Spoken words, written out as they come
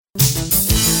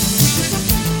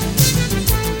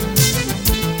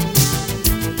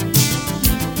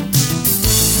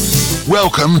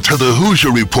Welcome to the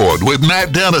Hoosier Report with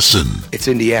Matt Dennison.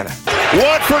 It's Indiana.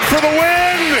 Watford for the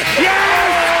win!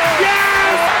 Yes!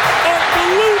 Yes!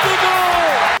 Unbelievable!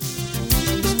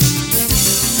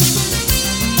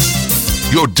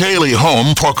 Your daily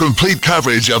home for complete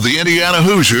coverage of the Indiana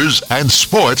Hoosiers and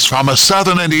sports from a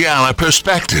Southern Indiana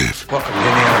perspective. Welcome to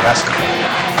Indiana basketball.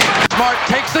 Smart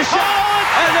takes the shot,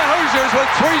 and the Hoosiers with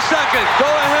 3 seconds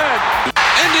go ahead.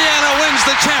 Indiana wins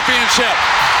the championship.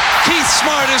 Keith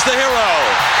Smart is the hero.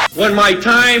 When my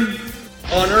time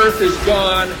on earth is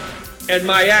gone and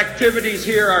my activities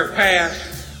here are past,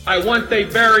 I want they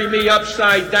bury me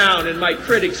upside down and my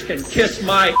critics can kiss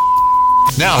my.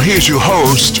 Now here's your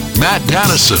host, Matt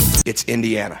Dennison. It's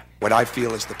Indiana, what I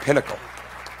feel is the pinnacle,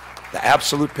 the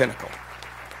absolute pinnacle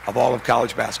of all of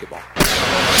college basketball.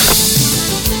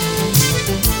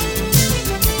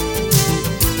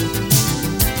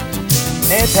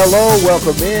 And hello,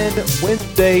 welcome in.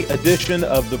 Wednesday edition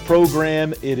of the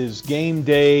program. It is game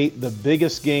day, the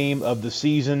biggest game of the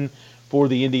season for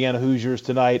the Indiana Hoosiers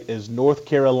tonight as North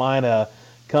Carolina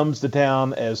comes to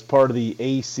town as part of the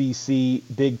ACC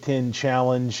Big Ten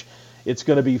Challenge. It's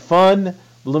going to be fun.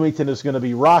 Bloomington is going to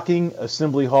be rocking.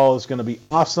 Assembly Hall is going to be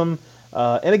awesome.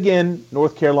 And again,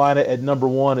 North Carolina at number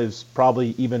 1 is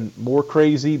probably even more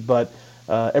crazy, but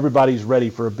everybody's ready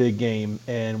for a big game,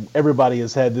 and everybody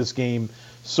has had this game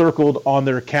circled on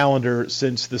their calendar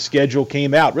since the schedule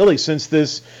came out, really since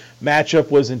this matchup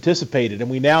was anticipated.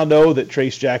 And we now know that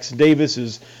Trace Jackson-Davis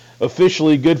is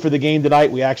officially good for the game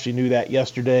tonight. We actually knew that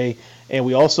yesterday. And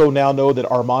we also now know that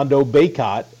Armando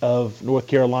Bacot of North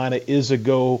Carolina is a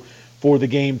go for the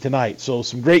game tonight. So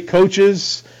some great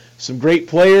coaches, some great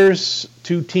players,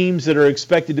 2 teams that are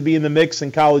expected to be in the mix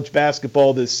in college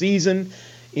basketball this season.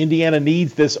 Indiana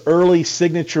needs this early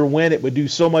signature win. It would do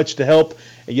so much to help.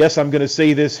 And yes, I'm going to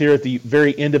say this here at the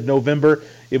very end of November.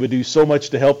 It would do so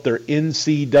much to help their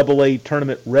NCAA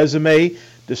tournament resume,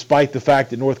 despite the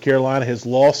fact that North Carolina has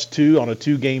lost 2 on a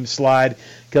 2-game slide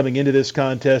coming into this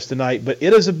contest tonight. But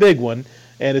it is a big one,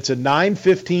 and it's a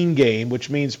 9:15 game, which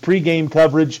means pregame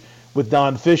coverage with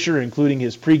Don Fisher, including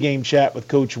his pregame chat with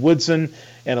Coach Woodson,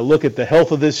 and a look at the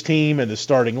health of this team and the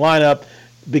starting lineup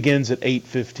begins at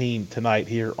 8:15 tonight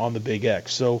here on the Big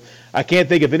X. So I can't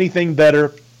think of anything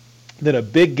better than a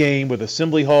big game with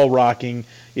Assembly Hall rocking.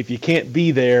 If you can't be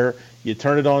there, you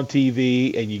turn it on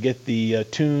TV and you get the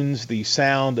tunes, the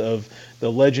sound of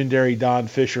the legendary Don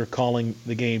Fisher calling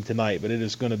the game tonight. But it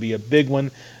is going to be a big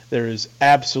one. There is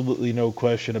absolutely no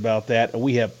question about that. And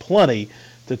we have plenty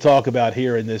to talk about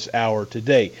here in this hour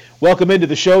today. Welcome into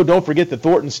the show. Don't forget the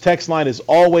Thornton's text line is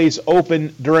always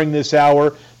open during this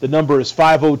hour. The number is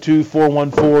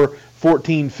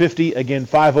 502-414-1450. Again,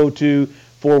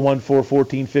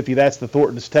 502-414-1450. That's the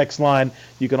Thornton's text line.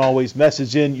 You can always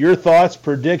message in your thoughts,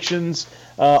 predictions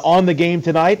on the game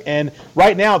tonight. And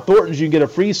right now at Thornton's, you can get a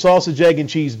free sausage, egg, and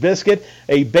cheese biscuit,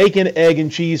 a bacon, egg,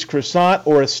 and cheese croissant,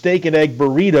 or a steak and egg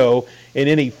burrito in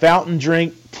any fountain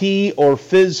drink, tea, or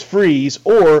fizz freeze,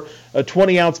 or a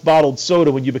 20-ounce bottled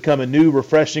soda when you become a new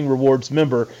Refreshing Rewards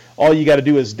member. All you got to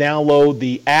do is download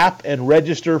the app and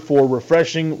register for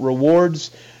Refreshing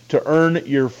Rewards to earn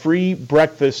your free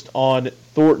breakfast on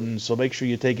Thornton's. So make sure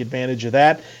you take advantage of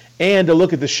that. And to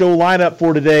look at the show lineup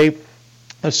for today,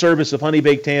 a service of Honey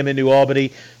Baked Ham in New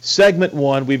Albany. Segment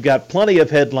 1, we've got plenty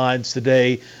of headlines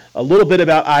today. A little bit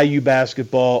about IU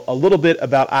basketball, a little bit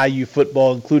about IU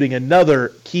football, including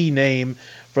another key name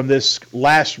from this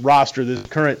last roster, this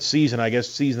current season, I guess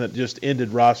season that just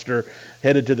ended roster,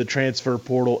 headed to the transfer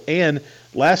portal. And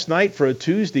last night for a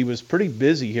Tuesday was pretty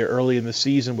busy here early in the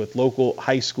season with local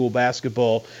high school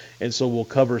basketball. And so we'll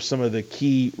cover some of the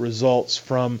key results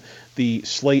from the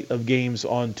slate of games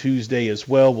on Tuesday as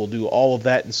well. We'll do all of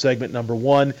that in segment number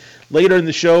 1. Later in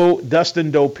the show,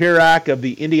 Dustin Dopirak of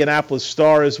the Indianapolis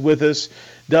Star is with us.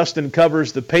 Dustin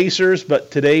covers the Pacers, but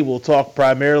today we'll talk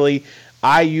primarily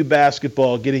IU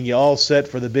basketball, getting you all set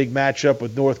for the big matchup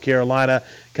with North Carolina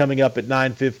coming up at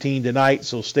 9:15 tonight,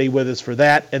 so stay with us for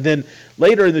that. And then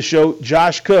later in the show,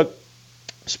 Josh Cook,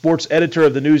 sports editor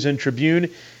of the News and Tribune,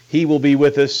 he will be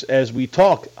with us as we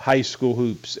talk high school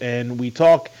hoops and we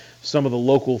talk some of the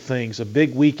local things. A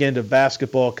big weekend of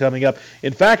basketball coming up.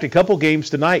 In fact, a couple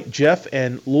games tonight. Jeff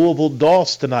and Louisville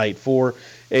Doss tonight for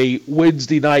a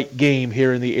Wednesday night game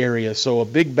here in the area. So a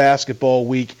big basketball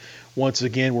week. Once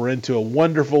again, we're into a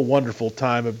wonderful, wonderful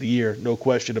time of the year. No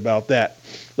question about that.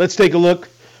 Let's take a look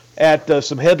at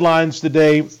some headlines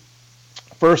today.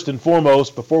 First and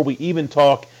foremost, before we even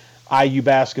talk IU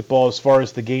basketball as far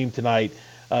as the game tonight,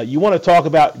 you want to talk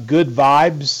about good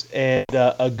vibes and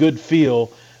a good feel.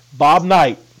 Bob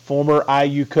Knight, former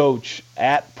IU coach,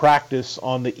 at practice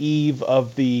on the eve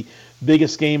of the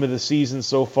biggest game of the season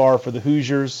so far for the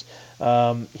Hoosiers.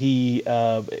 He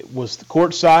was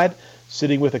courtside,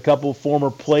 sitting with a couple former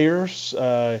players,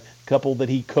 a couple that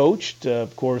he coached.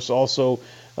 Of course, also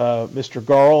Mr.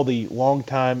 Garl, the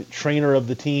longtime trainer of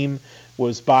the team,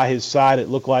 was by his side, it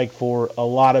looked like, for a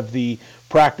lot of the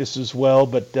practice as well.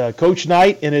 But Coach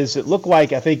Knight in his, it looked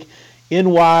like, I think,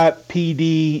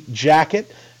 NYPD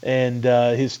jacket and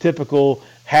his typical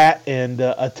hat and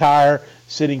attire,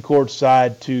 sitting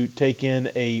courtside to take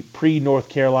in a pre-North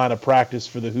Carolina practice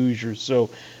for the Hoosiers. So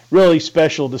really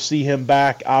special to see him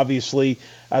back. Obviously,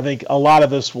 I think a lot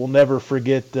of us will never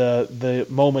forget the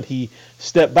moment he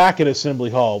stepped back at Assembly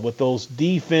Hall with those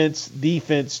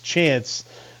defense chants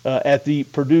at the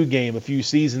Purdue game a few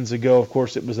seasons ago. Of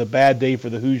course, it was a bad day for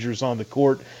the Hoosiers on the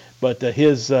court, but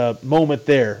his moment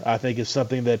there, I think, is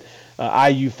something that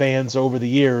IU fans over the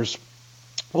years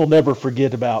will never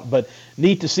forget about. But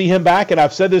neat to see him back, and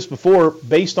I've said this before,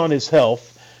 based on his health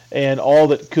and all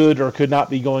that could or could not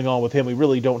be going on with him, we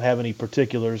really don't have any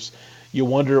particulars. You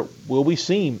wonder, will we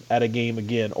see him at a game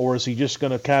again, or is he just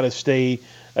going to kind of stay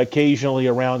occasionally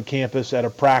around campus at a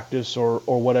practice or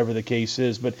whatever the case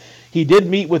is? But he did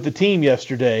meet with the team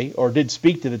yesterday, or did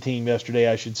speak to the team yesterday,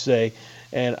 I should say,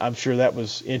 and I'm sure that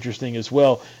was interesting as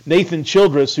well. Nathan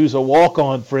Childress, who's a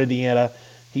walk-on for Indiana,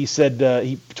 he said,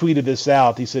 he tweeted this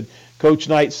out. He said, Coach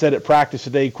Knight said at practice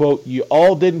today, quote, "You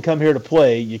all didn't come here to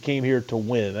play, you came here to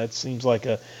win." That seems like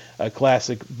a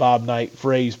classic Bob Knight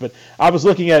phrase. But I was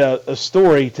looking at a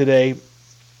story today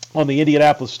on the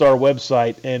Indianapolis Star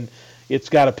website, and it's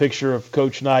got a picture of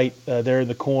Coach Knight there in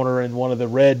the corner in one of the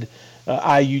red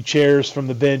IU chairs from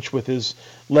the bench with his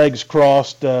legs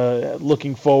crossed,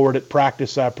 looking forward at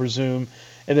practice, I presume.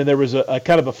 And then there was a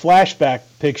kind of a flashback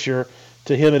picture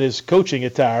to him in his coaching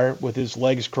attire with his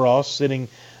legs crossed, sitting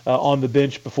on the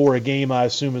bench before a game, I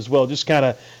assume, as well. Just kind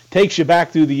of takes you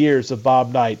back through the years of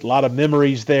Bob Knight. A lot of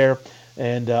memories there,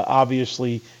 and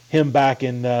obviously him back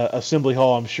in Assembly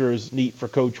Hall, I'm sure, is neat for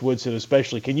Coach Woodson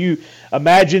especially. Can you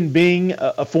imagine being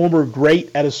a former great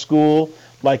at a school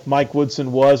like Mike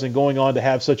Woodson was and going on to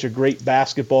have such a great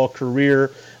basketball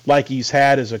career like he's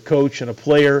had as a coach and a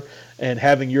player, and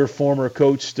having your former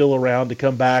coach still around to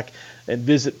come back and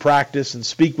visit practice and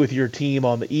speak with your team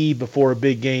on the eve before a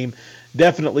big game?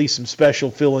 Definitely some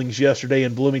special feelings yesterday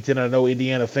in Bloomington. I know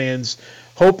Indiana fans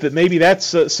hope that maybe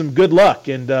that's some good luck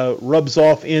and rubs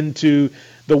off into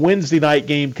the Wednesday night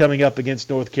game coming up against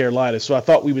North Carolina. So I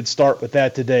thought we would start with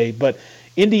that today. But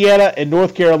Indiana and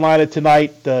North Carolina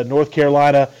tonight. North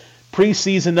Carolina,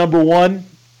 preseason number 1,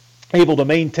 able to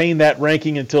maintain that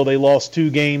ranking until they lost 2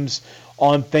 games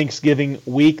on Thanksgiving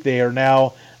week. They are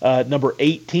now number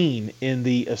 18 in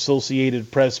the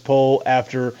Associated Press poll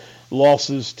after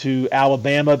losses to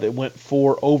Alabama that went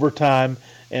 4 overtime,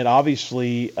 and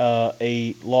obviously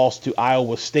a loss to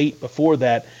Iowa State before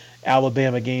that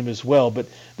Alabama game as well. But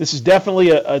this is definitely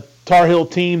a Tar Heel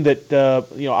team that,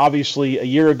 obviously a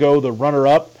year ago the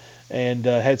runner-up and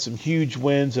had some huge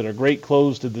wins and a great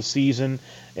close to the season.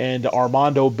 And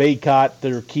Armando Bacot,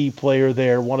 their key player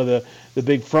there, one of the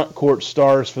big front court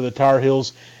stars for the Tar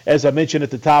Heels. As I mentioned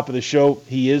at the top of the show,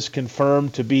 he is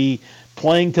confirmed to be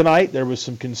playing tonight. There was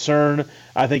some concern,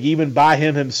 I think, even by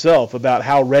him himself about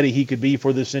how ready he could be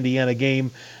for this Indiana game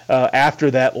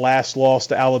after that last loss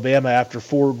to Alabama after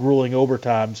 4 grueling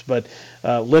overtimes. But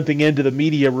limping into the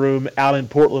media room out in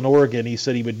Portland, Oregon, he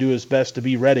said he would do his best to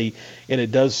be ready, and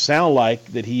it does sound like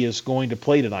that he is going to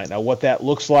play tonight. Now, what that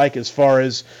looks like as far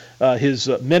as his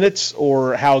minutes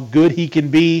or how good he can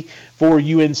be for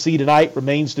UNC tonight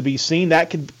remains to be seen. That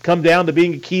could come down to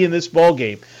being a key in this ball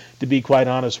game, to be quite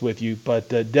honest with you. But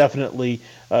definitely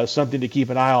something to keep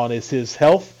an eye on is his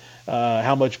health,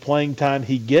 how much playing time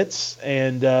he gets,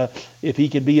 and if he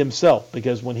can be himself,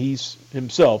 because when he's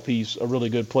himself, he's a really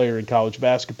good player in college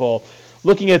basketball.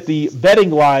 Looking at the betting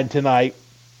line tonight,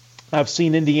 I've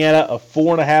seen Indiana a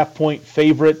 4.5-point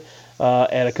favorite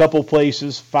at a couple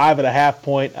places.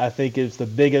 5.5-point, I think, is the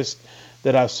biggest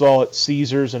that I saw at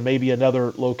Caesars and maybe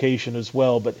another location as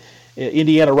well. But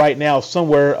Indiana right now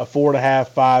somewhere a 4.5,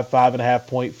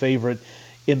 5.5-point favorite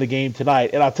in the game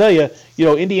tonight. And I'll tell you,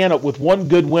 Indiana with one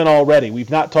good win already. We've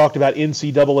not talked about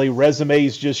NCAA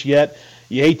resumes just yet.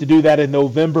 You hate to do that in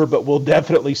November, but we'll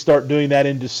definitely start doing that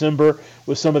in December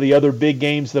with some of the other big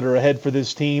games that are ahead for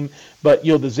this team. But,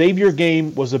 the Xavier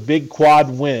game was a big quad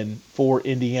win for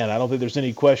Indiana. I don't think there's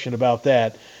any question about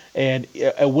that. And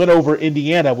a win over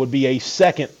Indiana would be a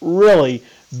second really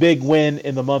big win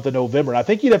in the month of November. And I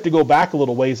think you'd have to go back a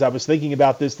little ways. I was thinking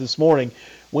about this morning.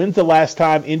 When's the last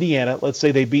time Indiana, let's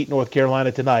say they beat North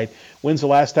Carolina tonight, when's the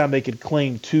last time they could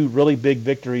claim 2 really big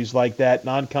victories like that,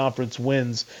 non-conference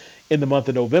wins in the month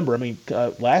of November. I mean,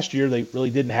 last year they really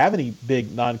didn't have any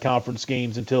big non-conference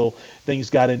games until things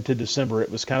got into December.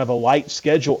 It was kind of a light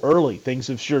schedule early. Things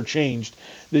have sure changed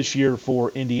this year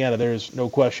for Indiana. There's no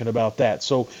question about that.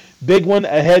 So big one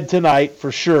ahead tonight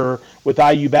for sure with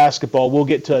IU basketball. We'll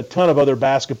get to a ton of other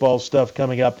basketball stuff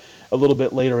coming up a little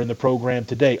bit later in the program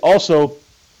today. Also,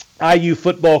 IU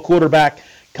football quarterback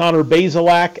Connor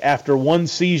Bazelak, after one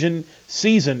season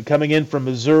coming in from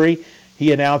Missouri,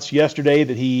 he announced yesterday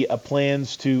that he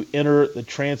plans to enter the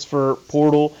transfer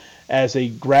portal as a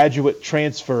graduate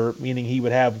transfer, meaning he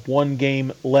would have one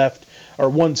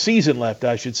season left,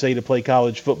 I should say, to play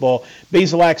college football.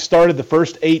 Bazelak started the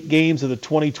first 8 games of the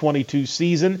 2022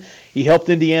 season. He helped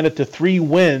Indiana to 3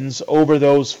 wins over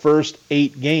those first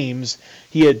 8 games.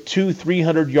 He had 2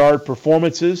 300-yard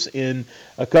performances in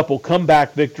a couple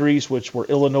comeback victories, which were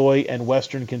Illinois and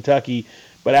Western Kentucky.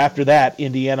 But after that,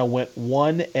 Indiana went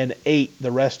 1-8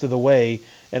 the rest of the way,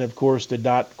 and of course did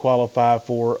not qualify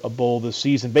for a bowl this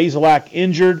season. Bazelak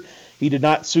injured. He did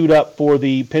not suit up for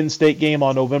the Penn State game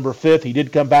on November 5th. He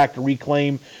did come back to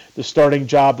reclaim the starting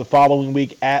job the following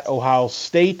week at Ohio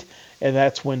State, and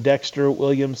that's when Dexter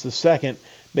Williams II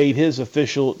made his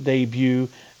official debut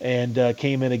and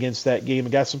came in against that game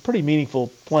and got some pretty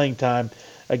meaningful playing time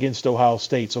against Ohio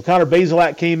State. So Connor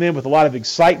Bazelak came in with a lot of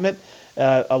excitement.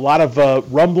 A lot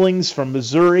of rumblings from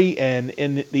Missouri and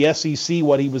in the SEC,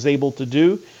 what he was able to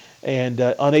do, and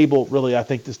unable, really, I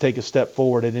think, to take a step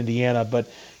forward at Indiana.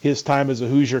 But his time as a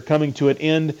Hoosier coming to an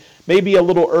end, maybe a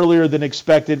little earlier than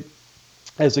expected,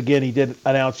 as, again, he did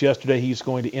announce yesterday he's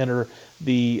going to enter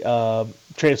the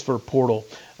transfer portal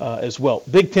as well.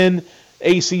 Big Ten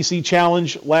ACC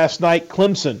Challenge last night.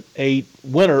 Clemson, a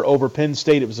winner over Penn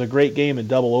State. It was a great game in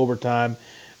double overtime.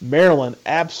 Maryland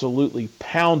absolutely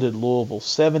pounded Louisville,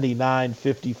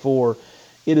 79-54.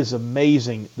 It is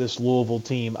amazing, this Louisville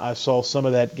team. I saw some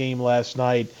of that game last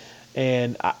night,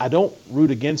 and I don't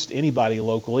root against anybody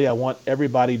locally. I want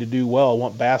everybody to do well. I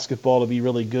want basketball to be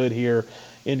really good here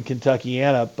in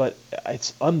Kentuckiana, but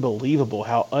it's unbelievable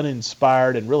how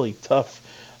uninspired and really tough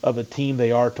of a team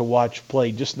they are to watch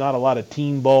play. Just not a lot of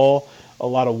team ball, a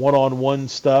lot of one-on-one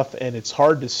stuff, and it's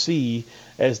hard to see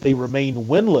as they remain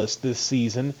winless this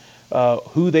season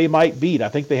who they might beat. I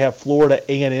think they have Florida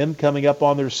A&M coming up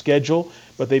on their schedule,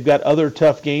 but they've got other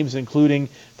tough games, including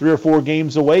 3 or 4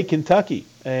 games away, Kentucky.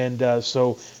 And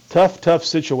so tough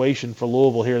situation for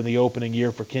Louisville here in the opening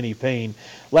year for Kenny Payne.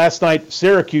 Last night,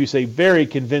 Syracuse, a very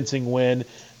convincing win.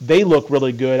 They look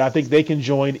really good. I think they can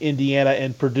join Indiana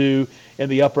and Purdue in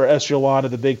the upper echelon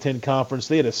of the Big Ten Conference.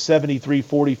 They had a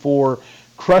 73-44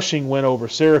 crushing win over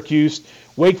Syracuse.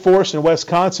 Wake Forest and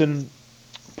Wisconsin,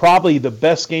 probably the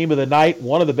best game of the night,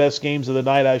 one of the best games of the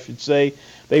night, I should say.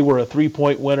 They were a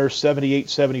 3-point winner,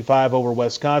 78-75 over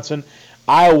Wisconsin.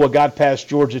 Iowa got past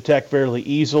Georgia Tech fairly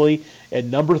easily. And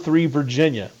number 3,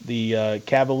 Virginia, the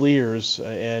Cavaliers,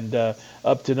 and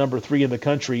up to number 3 in the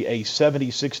country, a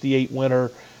 70-68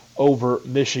 winner over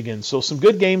Michigan. So some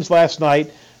good games last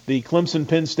night. The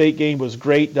Clemson-Penn State game was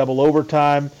great, double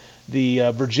overtime.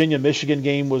 The Virginia-Michigan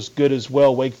game was good as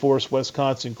well. Wake Forest,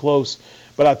 Wisconsin, close.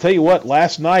 But I'll tell you what,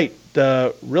 last night,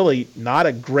 really not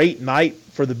a great night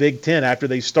for the Big Ten after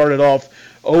they started off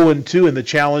 0-2 in the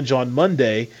challenge on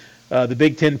Monday. The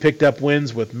Big Ten picked up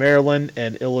wins with Maryland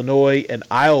and Illinois and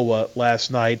Iowa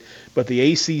last night. But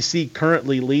the ACC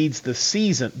currently leads the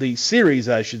series,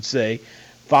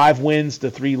 5 wins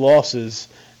to 3 losses.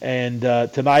 And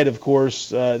tonight, of course,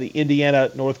 the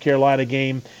Indiana-North Carolina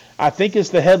game, I think, is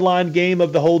the headline game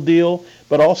of the whole deal.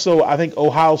 But also, I think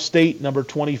Ohio State, number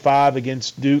 25,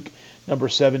 against Duke, number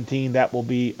 17. That will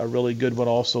be a really good one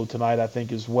also tonight, I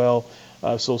think, as well.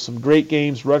 So some great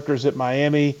games. Rutgers at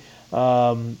Miami.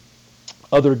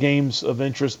 Other games of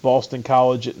interest, Boston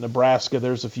College at Nebraska.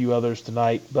 There's a few others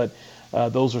tonight. But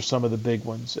those are some of the big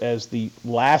ones, as the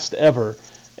last ever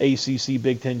ACC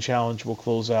Big Ten Challenge will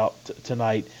close out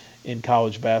tonight in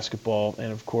college basketball,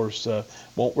 and of course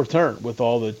won't return with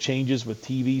all the changes with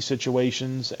TV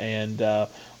situations and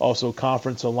also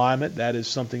conference alignment. That is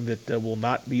something that will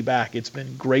not be back. It's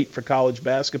been great for college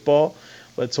basketball.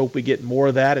 Let's hope we get more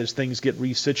of that as things get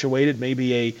resituated.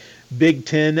 Maybe a Big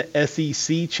Ten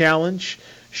SEC challenge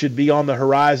should be on the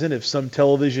horizon if some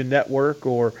television network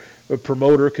or a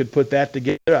promoter could put that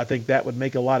together. I think that would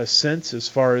make a lot of sense as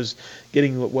far as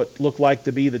getting what look like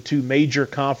to be the 2 major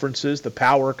conferences, the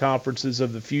power conferences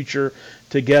of the future,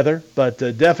 together. But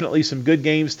definitely some good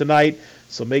games tonight,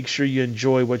 so make sure you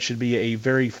enjoy what should be a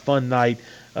very fun night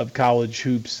of college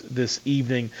hoops this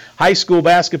evening. High school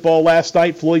basketball last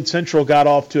night, Floyd Central got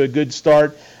off to a good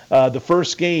start. The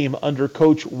first game under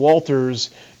Coach Walters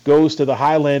goes to the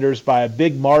Highlanders by a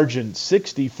big margin,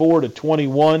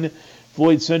 64-21.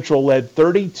 Floyd Central led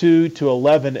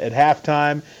 32-11 at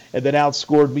halftime and then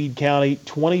outscored Meade County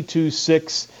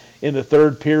 22-6 in the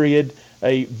third period.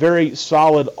 A very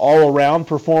solid all-around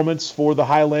performance for the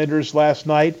Highlanders last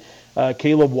night.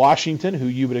 Caleb Washington, who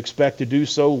you would expect to do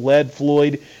so, led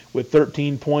Floyd with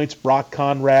 13 points. Brock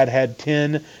Conrad had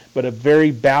 10, but a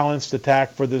very balanced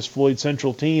attack for this Floyd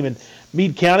Central team. And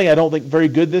Meade County, I don't think very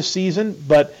good this season,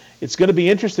 but it's going to be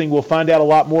interesting. We'll find out a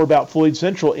lot more about Floyd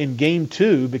Central in Game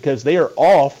 2 because they are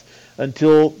off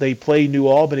until they play New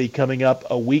Albany coming up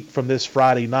a week from this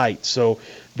Friday night. So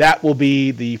that will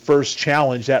be the first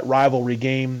challenge. That rivalry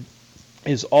game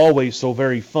is always so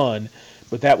very fun,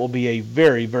 but that will be a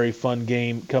very, very fun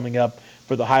game coming up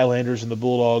for the Highlanders and the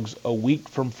Bulldogs a week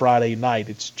from Friday night.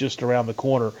 It's just around the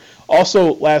corner.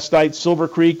 Also, last night, Silver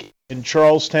Creek and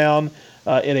Charlestown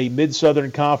in a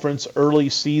Mid-Southern Conference early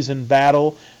season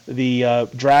battle. The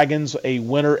Dragons, a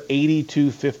winner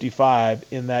 82-55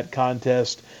 in that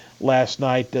contest last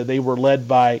night. They were led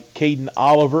by Caden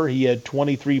Oliver. He had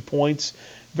 23 points.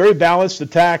 Very balanced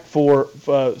attack for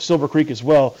Silver Creek as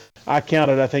well. I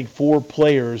counted, I think, 4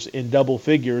 players in double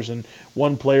figures and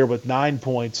 1 player with 9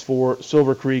 points for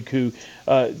Silver Creek, who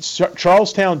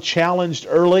Charlestown challenged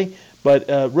early, but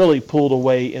really pulled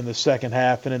away in the second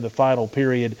half and in the final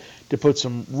period to put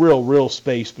some real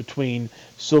space between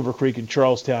Silver Creek and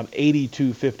Charlestown.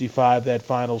 82-55, that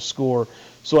final score.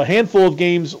 So a handful of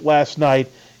games last night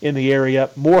in the area.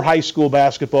 More high school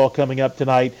basketball coming up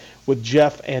tonight with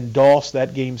Jeff and Doss.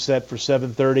 That game set for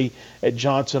 7:30 at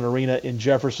Johnson Arena in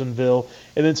Jeffersonville.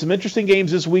 And then some interesting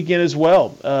games this weekend as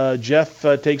well. Jeff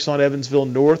takes on Evansville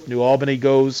North. New Albany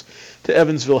goes to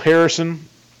Evansville Harrison.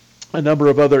 A number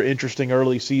of other interesting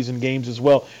early season games as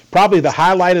well. Probably the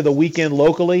highlight of the weekend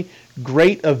locally,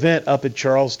 great event up at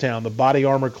Charlestown, the Body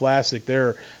Armor Classic. There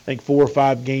are, I think, 4 or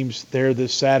 5 games there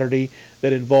this Saturday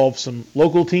that involve some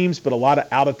local teams, but a lot of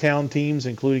out-of-town teams,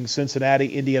 including Cincinnati,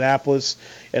 Indianapolis,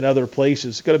 and other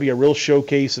places. It's going to be a real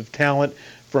showcase of talent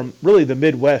from really the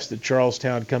Midwest at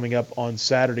Charlestown coming up on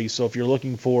Saturday. So if you're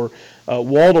looking for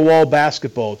wall-to-wall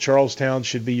basketball, Charlestown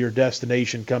should be your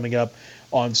destination coming up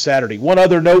on Saturday. One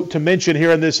other note to mention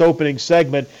here in this opening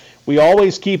segment, we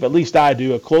always keep, at least I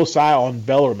do, a close eye on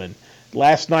Bellarmine.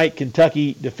 Last night,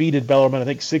 Kentucky defeated Bellarmine. I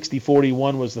think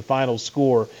 60-41 was the final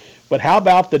score. But how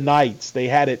about the Knights? They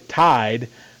had it tied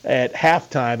at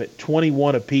halftime at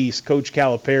 21 apiece. Coach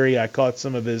Calipari, I caught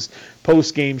some of his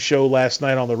post-game show last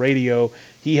night on the radio.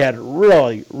 He had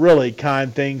really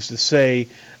kind things to say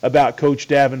about Coach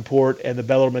Davenport and the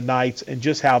Bellarmine Knights and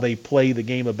just how they play the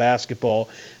game of basketball.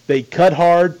 They cut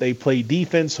hard. They play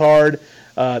defense hard.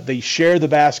 They share the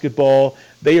basketball.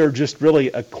 They are just really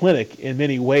a clinic in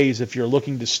many ways if you're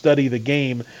looking to study the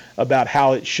game about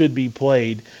how it should be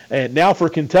played. And now for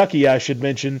Kentucky, I should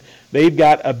mention, they've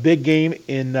got a big game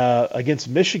in against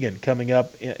Michigan coming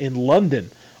up in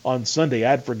London on Sunday.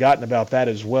 I had forgotten about that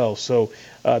as well. So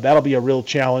that'll be a real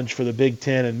challenge for the Big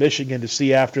Ten and Michigan to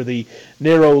see after the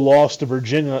narrow loss to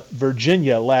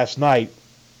Virginia last night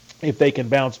if they can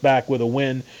bounce back with a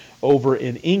win over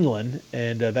in England,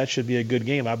 and that should be a good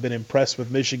game. I've been impressed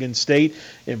with Michigan State,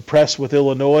 impressed with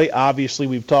Illinois. Obviously,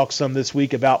 we've talked some this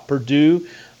week about Purdue.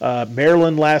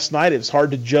 Maryland last night, it's hard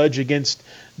to judge against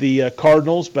the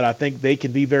Cardinals, but I think they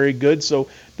can be very good. So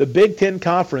the Big Ten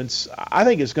Conference, I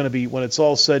think is going to be, when it's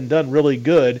all said and done, really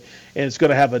good, and it's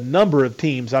going to have a number of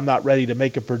teams. I'm not ready to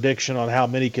make a prediction on how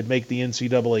many could make the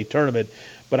NCAA tournament,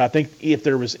 but I think if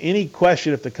there was any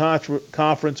question if the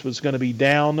conference was going to be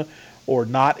down or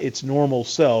not its normal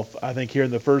self, I think here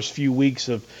in the first few weeks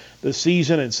of the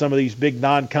season and some of these big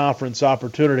non-conference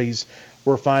opportunities,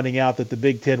 we're finding out that the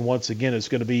Big Ten once again is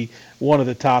going to be one of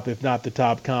the top, if not the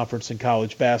top conference in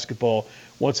college basketball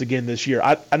once again this year.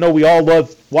 I know we all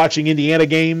love watching Indiana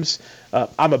games.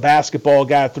 I'm a basketball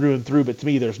guy through and through, but to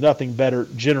me there's nothing better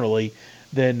generally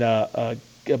than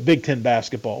Big Ten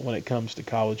basketball when it comes to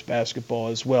college basketball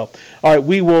as well. All right,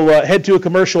 we will head to a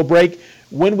commercial break.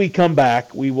 When we come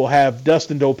back, we will have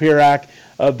Dustin Dopirak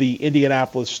of the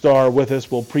Indianapolis Star with us.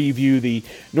 We'll preview the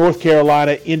North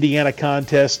Carolina-Indiana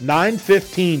contest.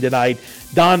 9:15 tonight.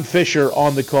 Don Fisher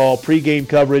on the call. Pre-game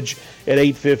coverage at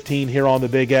 8:15 here on the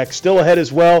Big X. Still ahead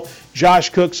as well, Josh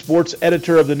Cook, sports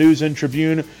editor of the News and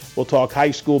Tribune. We'll talk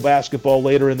high school basketball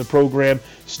later in the program.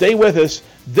 Stay with us.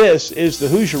 This is the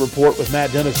Hoosier Report with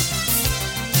Matt Dennison.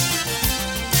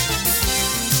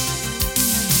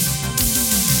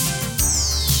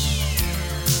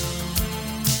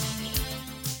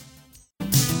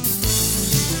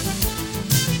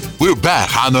 We're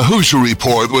back on the Hoosier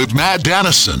Report with Matt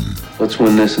Dennison. Let's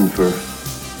win this one for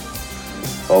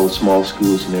all the small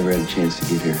schools who never had a chance to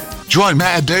get here. Join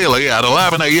Matt Daly at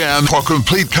 11 a.m. for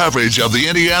complete coverage of the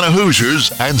Indiana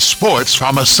Hoosiers and sports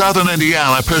from a Southern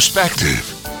Indiana perspective.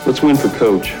 Let's win for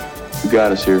Coach, who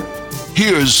got us here.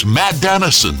 Here's Matt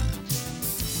Dennison.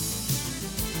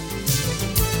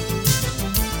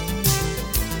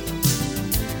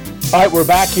 All right, we're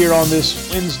back here on this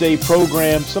Wednesday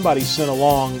program. Somebody sent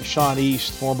along Sean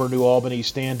East, former New Albany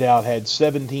standout, had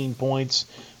 17 points,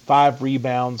 5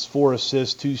 rebounds, 4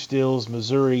 assists, 2 steals.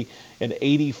 Missouri, an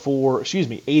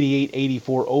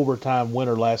 88-84 overtime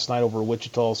winner last night over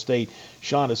Wichita State.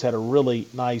 Sean has had a really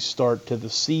nice start to the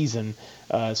season.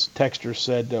 As Texter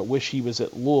said, wish he was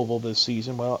at Louisville this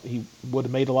season. Well, he would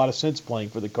have made a lot of sense playing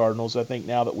for the Cardinals. I think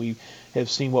now that we have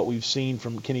seen what we've seen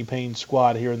from Kenny Payne's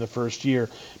squad here in the first year.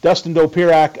 Dustin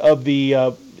Dopirak of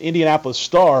the Indianapolis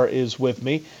Star is with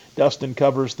me. Dustin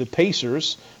covers the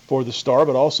Pacers for the Star,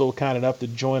 but also kind enough to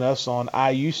join us on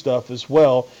IU stuff as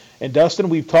well. And Dustin,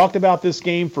 we've talked about this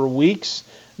game for weeks.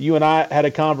 You and I had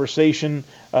a conversation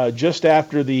just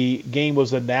after the game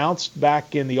was announced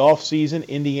back in the offseason,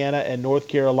 Indiana and North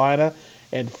Carolina.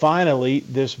 And finally,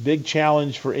 this big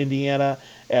challenge for Indiana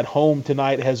at home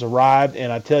tonight has arrived.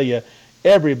 And I tell you,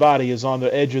 everybody is on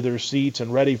the edge of their seats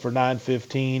and ready for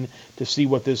 9:15 to see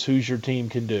what this Hoosier team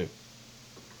can do.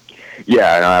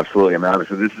 Yeah, no, absolutely. I mean,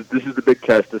 obviously, this is the big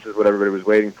test. This is what everybody was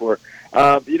waiting for.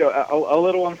 A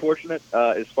little unfortunate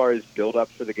as far as build-up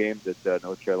for the game that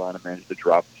North Carolina managed to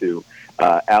drop to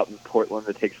out in Portland.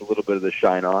 That takes a little bit of the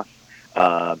shine off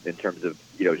in terms of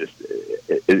just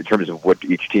in terms of what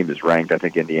each team is ranked. I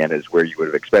think Indiana is where you would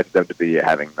have expected them to be,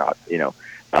 having not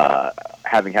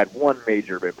having had one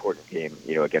major important game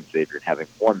against Xavier and having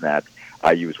won that.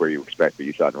 IU was where you expect, but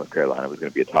you thought North Carolina was going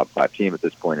to be a top 5 team at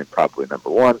this point and probably number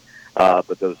 1.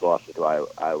 But those losses to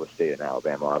Iowa State and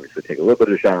Alabama obviously take a little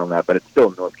bit of shine on that, but it's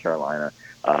still North Carolina.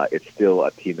 It's still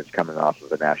a team that's coming off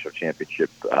of a national championship,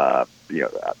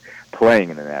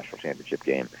 playing in the national championship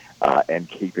game, and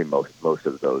keeping most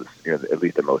of those, at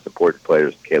least the most important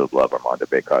players, Caleb Love, Armando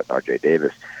Bacot, and R.J.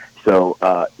 Davis. So,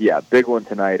 big one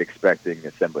tonight, expecting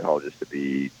Assembly Hall just to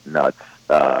be nuts,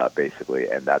 basically,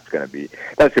 and that's gonna be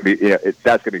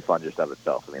fun just of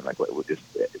itself. I mean, like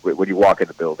when you walk in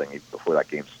the building even before that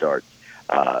game starts,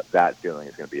 that feeling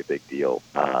is going to be a big deal.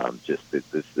 Just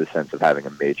this sense of having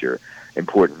a major,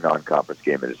 important non-conference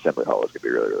game at Assembly Hall is going to be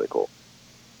really, really cool.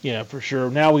 Yeah, for sure.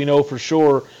 Now we know for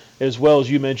sure, as well as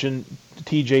you mentioned,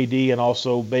 TJD and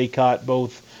also Bacot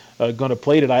both going to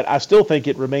play tonight. I still think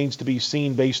it remains to be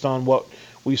seen based on what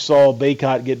we saw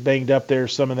Bacot get banged up there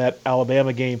some in that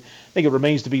Alabama game. I think it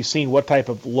remains to be seen what type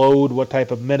of load, what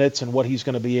type of minutes, and what he's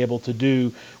going to be able to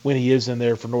do when he is in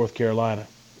there for North Carolina.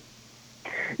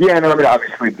 Yeah, no, I mean,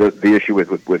 obviously the issue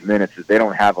with minutes is they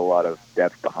don't have a lot of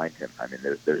depth behind him. I mean,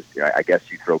 there's I guess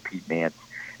you throw Pete Nance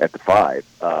at the 5.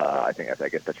 I guess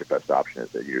that's your best option,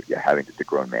 is that you're having just a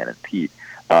grown man and Pete.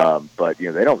 But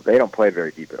they don't play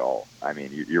very deep at all. I mean,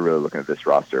 you're really looking at this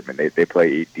roster. I mean, they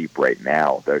play 8 deep right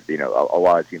now. They're, a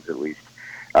lot of teams at least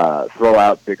throw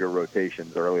out bigger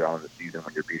rotations earlier on in the season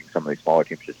when you're beating some of these smaller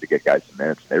teams just to get guys some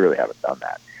minutes. They really haven't done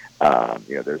that.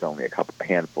 There's only a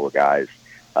handful of guys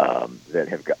that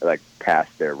have got,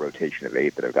 past their rotation of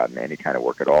 8 that have gotten any kind of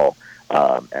work at all.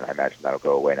 And I imagine that'll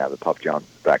go away now that Puff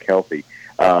Johnson's back healthy.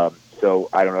 So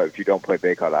I don't know, if you don't play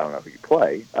Bacot, I don't know who you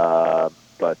play.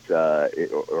 But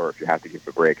or if you have to give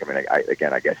a break, I mean,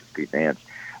 I guess it's Pete Nance.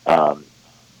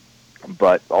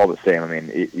 But all the same, I mean,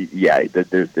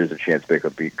 there's a chance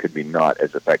Bacot could be not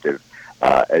as effective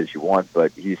as you want.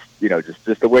 But he's,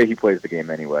 just the way he plays the game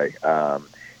anyway.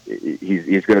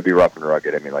 He's going to be rough and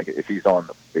rugged. I mean, if he's on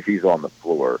the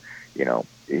floor, he's going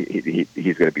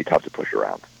to be tough to push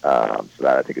around. So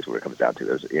that, I think, is what it comes down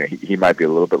to. He might be a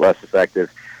little bit less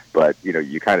effective, but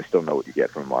you kind of still know what you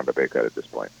get from Armando Bacot at this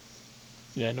point.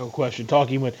 Yeah, no question.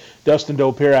 Talking with Dustin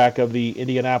Dopirak of the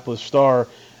Indianapolis Star.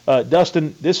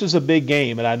 Dustin, this is a big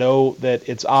game, and I know that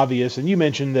it's obvious. And you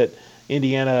mentioned that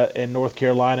Indiana and North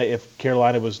Carolina, if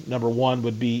Carolina was number 1,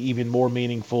 would be even more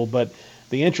meaningful. But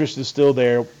the interest is still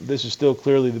there. This is still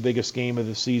clearly the biggest game of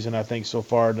the season, I think, so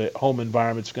far. The home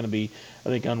environment's going to be, I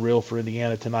think, unreal for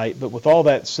Indiana tonight. But with all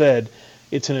that said,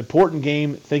 it's an important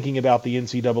game thinking about the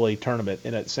NCAA tournament.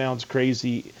 And it sounds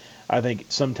crazy, I think,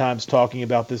 sometimes talking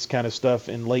about this kind of stuff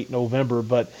in late November,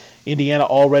 but Indiana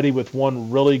already with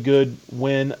one really good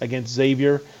win against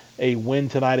Xavier, a win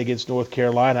tonight against North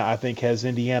Carolina, I think has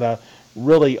Indiana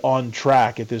really on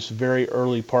track at this very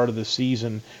early part of the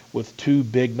season with 2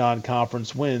 big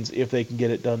non-conference wins if they can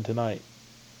get it done tonight.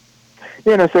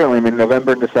 Yeah, no, certainly. I mean,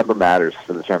 November and December matters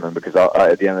for the tournament because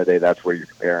at the end of the day, that's where you're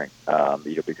comparing.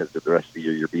 Because the rest of the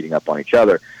year you're beating up on each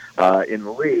other in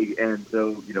the league, and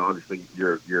so obviously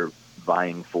you're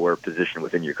vying for position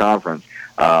within your conference.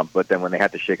 But then when they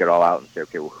have to shake it all out and say,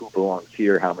 okay, well, who belongs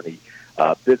here? How many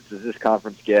bids does this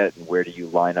conference get, and where do you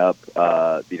line up?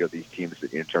 These teams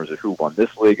in terms of who won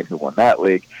this league and who won that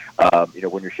league.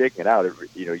 When you're shaking it out,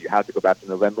 you have to go back to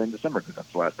November and December because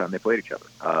that's the last time they played each other.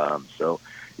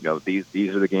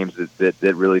 These are the games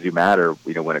that really do matter.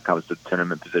 When it comes to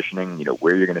tournament positioning,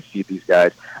 where you're going to see these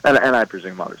guys, and I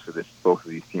presume obviously both of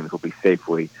these teams will be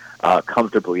safely,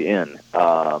 comfortably in,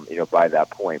 by that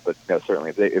point. But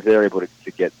certainly if they're able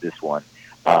to get this one,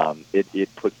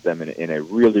 it puts them in a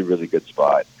really, really good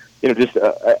spot.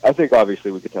 I think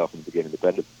obviously we could tell from the beginning the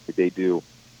better they do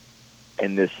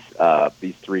in these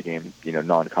 3 game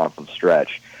non-conference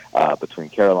stretch. Between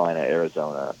Carolina,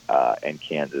 Arizona, and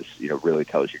Kansas, really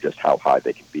tells you just how high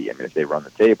they can be. I mean, if they run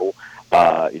the table,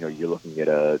 you're looking at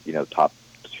a, top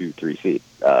 2-3 seed,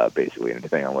 basically, and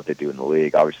depending on what they do in the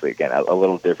league. Obviously, again, a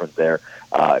little different there.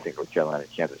 I think North Carolina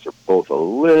and Kansas are both a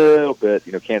little bit,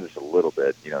 Kansas a little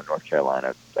bit, North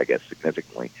Carolina, I guess,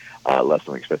 significantly less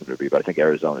than we expected them to be. But I think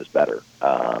Arizona is better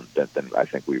than I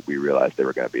think we realized they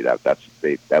were going to be.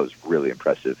 That was really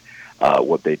impressive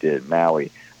what they did in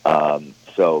Maui.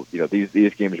 So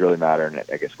these games really matter, and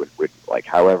I guess with like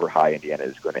however high Indiana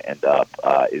is going to end up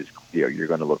you're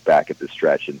going to look back at this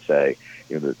stretch and say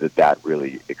that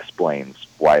really explains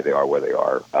why they are where they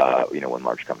are when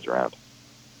March comes around.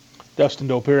 Dustin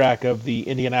Dopirak of the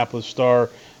Indianapolis Star,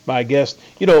 my guest.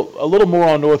 A little more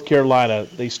on North Carolina.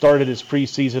 They started as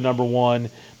preseason number 1.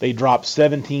 They dropped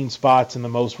 17 spots in the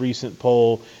most recent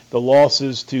poll. The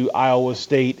losses to Iowa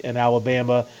State and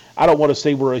Alabama, I don't want to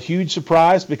say were a huge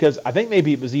surprise because I think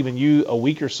maybe it was even you a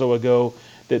week or so ago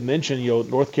that mentioned,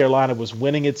 North Carolina was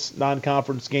winning its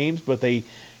non-conference games, but they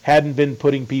hadn't been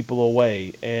putting people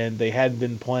away and they hadn't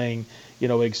been playing,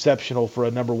 exceptional for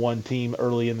a number 1 team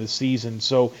early in the season.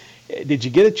 So did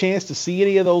you get a chance to see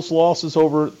any of those losses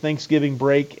over Thanksgiving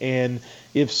break? And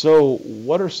if so,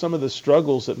 what are some of the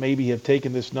struggles that maybe have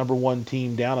taken this number 1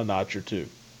 team down a notch or two?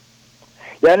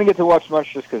 Yeah, I didn't get to watch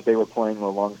much just because they were playing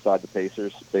alongside the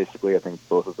Pacers. Basically, I think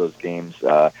both of those games.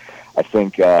 I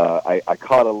think I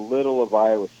caught a little of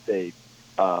Iowa State.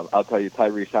 I'll tell you,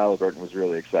 Tyrese Halliburton was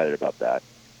really excited about that.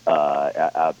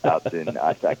 Out in,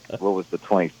 I think, what was the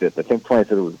 25th? I think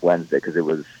 25th was Wednesday because it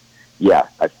was,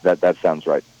 that sounds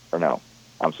right. Or no,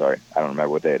 I'm sorry, I don't remember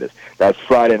what day it is. That's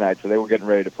Friday night, so they were getting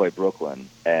ready to play Brooklyn,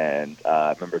 and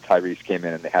I remember Tyrese came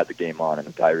in and they had the game on,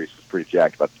 and Tyrese was pretty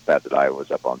jacked about the fact that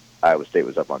Iowa State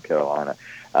was up on Carolina,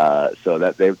 so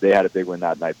that they had a big win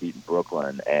that night, beating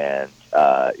Brooklyn, and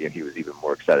he was even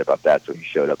more excited about that. So he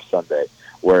showed up Sunday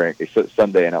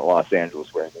in Los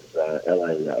Angeles wearing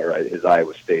his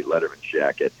Iowa State Letterman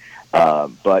jacket.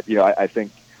 But I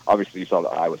think obviously you saw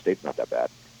that Iowa State's not that bad.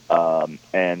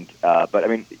 But I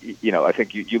mean, I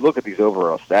think you look at these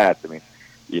overall stats. I mean,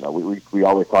 we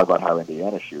always talk about how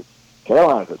Indiana shoots.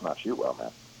 Carolina does not shoot well,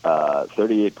 man.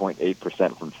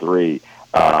 38.8% from 3.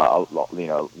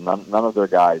 None of their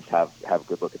guys have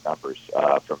good looking numbers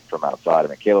from outside. I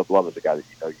mean, Caleb Love is a guy that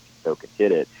you know can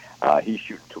hit it. He's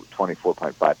shooting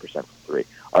 24.5% from 3.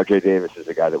 R.J. Davis is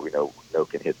a guy that we know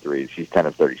can hit threes. He's 10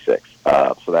 of 36.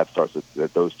 So that starts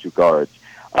with those 2 guards.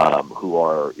 Who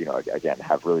are, again,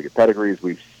 have really good pedigrees.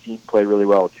 We've seen play really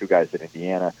well. 2 guys that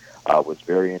Indiana was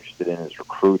very interested in as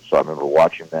recruits. So I remember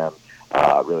watching them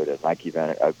really at a Nike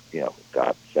event,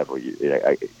 several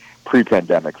years.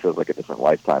 Pre-pandemic feels like a different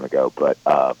lifetime ago. But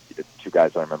 2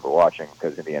 guys I remember watching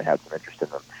because Indiana had some interest in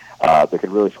them. They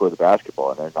can really score the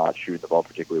basketball, and they're not shooting the ball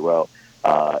particularly well.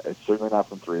 It's certainly not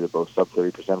from 3. They're both sub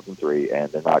 30% from 3,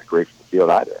 and they're not great from the field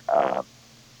either.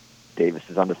 Davis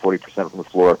is under 40% from the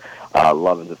floor.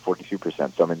 Love is at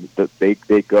 42%. So, I mean,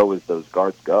 they go as those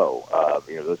guards go.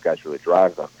 Those guys really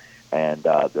drive them. And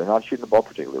they're not shooting the ball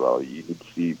particularly well. You need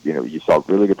to see, you saw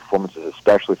really good performances,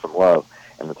 especially from Love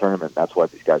in the tournament. That's why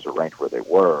these guys are ranked where they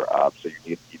were. So you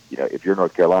need, if you're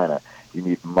North Carolina, you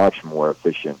need much more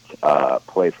efficient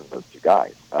play from those 2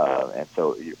 guys. And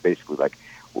so basically, like,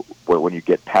 when you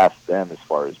get past them as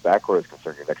far as backcourt is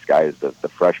concerned, your next guy is the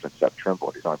freshman Seth Trimble,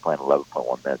 and he's only playing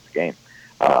 11.1 minutes a game,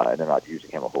 and they're not using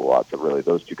him a whole lot. So really,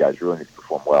 those 2 guys really need to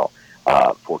perform well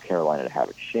for Carolina to have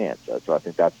a chance. So I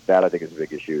think that I think is a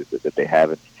big issue, is that they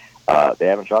haven't shot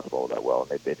the ball that well,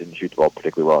 and they didn't shoot the ball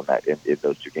particularly well in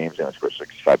those 2 games. And scored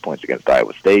 65 points against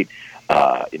Iowa State.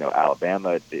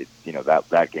 Alabama,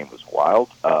 that game was wild,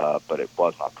 but it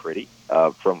was not pretty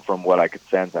from what I could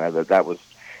sense. And that was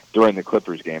during the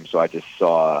Clippers game, so I just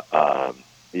saw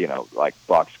like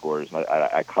box scores. And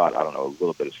I caught, I don't know, a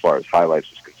little bit as far as highlights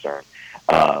was concerned.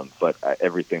 But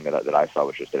everything that I saw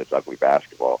was just that it's ugly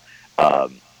basketball.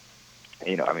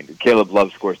 Caleb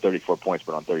Love scores 34 points,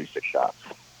 but on 36 shots.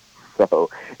 So,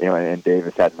 and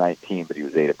Davis had 19, but he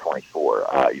was 8 of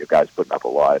 24. Guys putting up a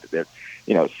lot.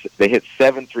 They hit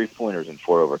 7 3-pointers in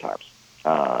 4 overtimes.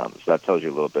 So that tells you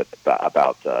a little bit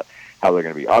about how they're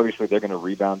going to be. Obviously, they're going to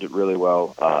rebound it really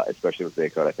well, especially with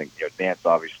Baycott. I think Nance,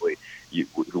 obviously,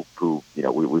 who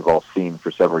we've all seen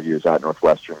for several years out at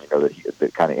Northwestern. That he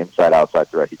the kind of inside-outside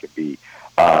threat he can be.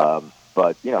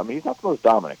 But he's not the most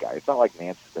dominant guy. It's not like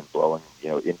Nance has been blowing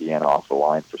Indiana off the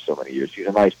line for so many years. He's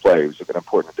a nice player. He was an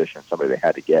important addition, somebody they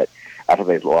had to get after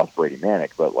they lost Brady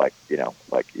Manick. But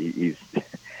he's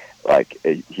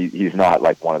he's not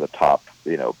like one of the top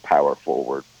power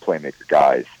forward playmaker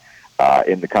guys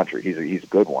in the country. He's a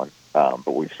good one,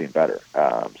 but we've seen better.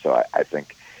 So I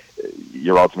think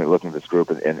you're ultimately looking at this group,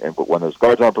 and when those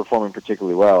guards aren't performing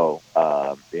particularly well,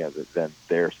 then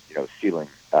their ceiling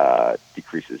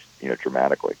decreases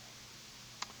dramatically.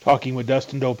 Talking with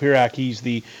Dustin Dopirak, he's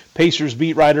the Pacers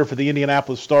beat writer for the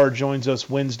Indianapolis Star, joins us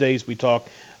Wednesdays. We talk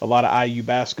a lot of IU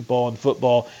basketball and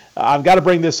football. I've got to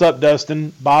bring this up,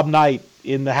 Dustin. Bob Knight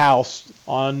in the house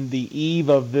on the eve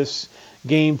of this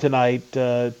game tonight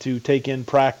to take in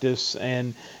practice,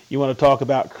 and you want to talk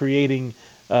about creating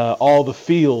all the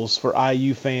feels for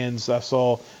IU fans. I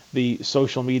saw the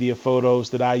social media photos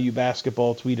that IU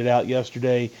basketball tweeted out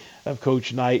yesterday of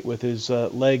Coach Knight with his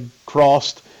leg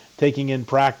crossed, taking in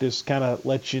practice. Kind of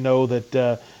lets you know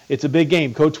that it's a big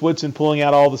game. Coach Woodson pulling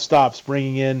out all the stops,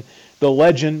 bringing in the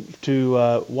legend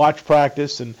to watch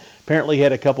practice, and apparently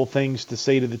had a couple things to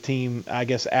say to the team, I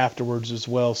guess, afterwards as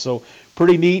well. So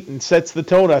pretty neat and sets the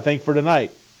tone, I think, for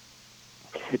tonight.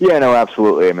 Yeah, no,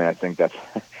 absolutely. I mean, I think that's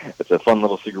a fun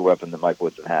little secret weapon that Mike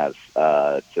Woodson has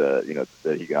that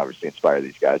he can obviously inspire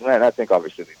these guys. And I think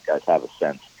obviously these guys have a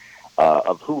sense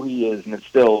of who he is, and it's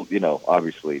still,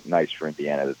 obviously nice for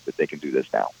Indiana that they can do this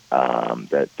now.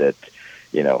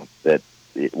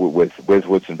 With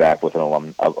Woodson back, with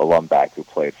an alum back who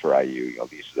played for IU,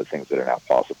 these are the things that are now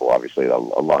possible. Obviously, a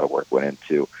lot of work went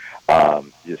into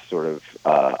just sort of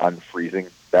unfreezing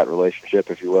that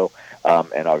relationship, if you will,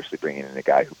 and obviously bringing in a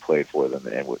guy who played for them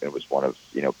and was one of,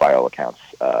 by all accounts,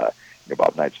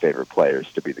 Bob Knight's favorite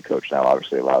players to be the coach now.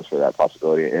 Obviously, allows for that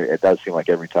possibility. It does seem like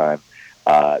every time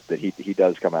that he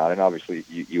does come out, and obviously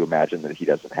you imagine that he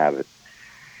doesn't have it,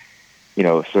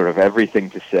 sort of everything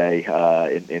to say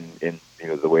in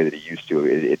the way that he used to.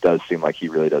 It does seem like he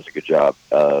really does a good job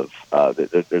of.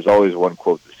 There's always one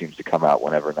quote that seems to come out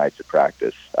whenever Knight's at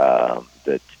practice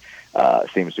that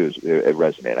seems to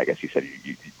resonate. I guess he said,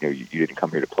 you didn't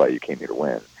come here to play, you came here to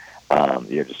win.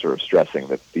 Just sort of stressing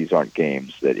that these aren't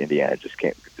games that Indiana just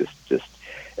can't just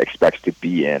expects to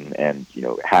be in and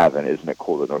have. And isn't it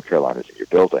cool that North Carolina's in your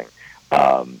building?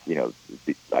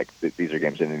 These are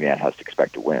games that Indiana has to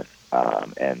expect to win. I'm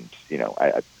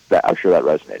sure that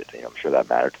resonated. I'm sure that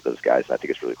mattered to those guys. And I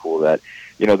think it's really cool that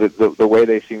the way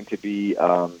they seem to be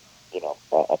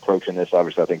approaching this.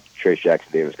 Obviously, I think Trace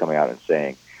Jackson Davis coming out and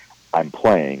saying, "I'm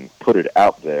playing," put it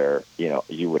out there.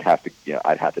 You would have to.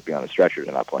 I'd have to be on a stretcher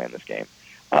to not play in this game.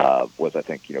 Was, I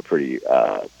think, pretty.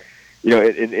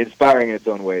 Inspiring in its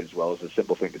own way as well. As a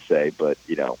simple thing to say, but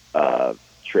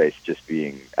Trace just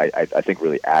being, I think,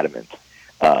 really adamant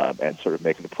and sort of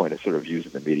making the point of sort of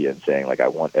using the media and saying, like, I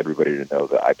want everybody to know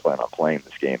that I plan on playing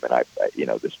this game, and I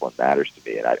this one matters to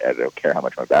me, and I don't care how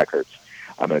much my back hurts.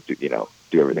 I'm going to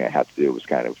do everything I have to do. It was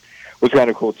kind of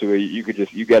cool too.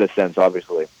 You get a sense,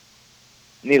 obviously.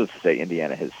 Needless to say,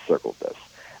 Indiana has circled this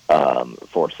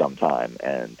for some time,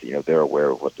 and they're aware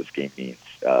of what this game means.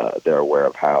 They're aware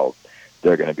of how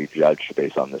they're going to be judged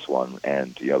based on this one,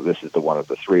 and this is the one of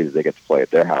the three that they get to play at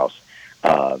their house.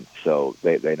 So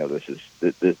they know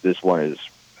this one is,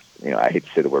 I hate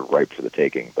to say the word ripe for the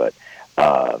taking, but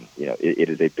it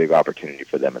is a big opportunity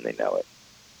for them, and they know it.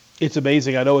 It's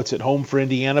amazing. I know it's at home for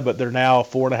Indiana, but they're now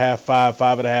 4.5,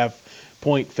 5.5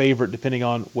 point favorite, depending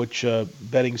on which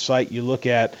betting site you look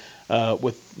at.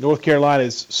 With North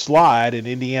Carolina's slide and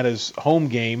Indiana's home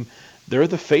game, they're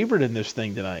the favorite in this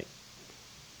thing tonight.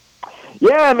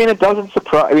 Yeah, I mean, it doesn't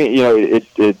surprise. I mean,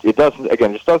 it doesn't.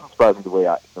 Again, it just doesn't surprise me the way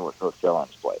North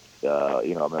Carolina's played.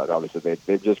 Obviously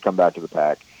they've just come back to the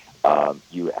pack.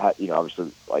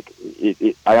 Obviously,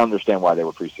 I understand why they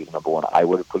were preseason number one. I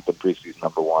would have put them preseason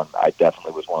number one. I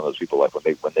definitely was one of those people. Like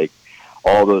when they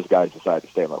all those guys decided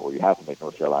to stay, I'm like, well, you have to make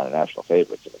North Carolina national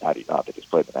favorites. I mean, how do you not? They just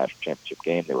played the national championship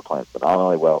game. They were playing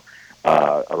phenomenally well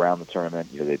around the tournament.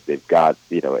 They've got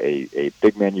a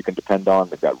big man you can depend on.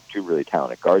 They've got two really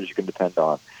talented guards you can depend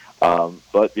on.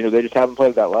 But they just haven't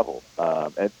played at that level.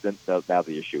 And then now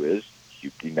the issue is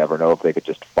you never know if they could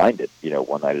just find it.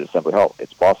 One night at Assembly Hall,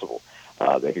 it's possible.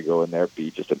 They could go in there,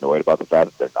 be just annoyed about the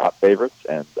fact that they're not favorites,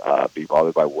 and be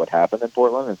bothered by what happened in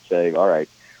Portland, and say, all right,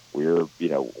 we're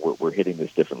hitting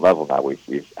this different level now.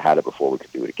 We've had it before. We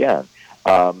could do it again.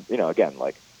 Again,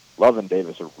 like Love and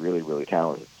Davis are really, really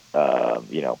talented.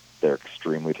 They're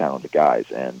extremely talented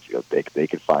guys, and they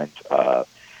could find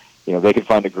they can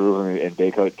find a groove, and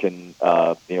Baycott can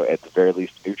at the very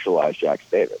least neutralize Jackson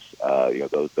Davis.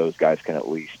 Those guys can at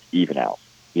least even out.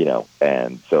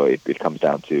 And so it comes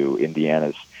down to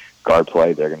Indiana's guard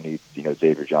play. Don't need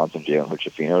Xavier Johnson, Jalen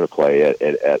Hood-Schifino to play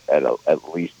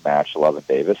at least match Love and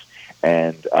Davis.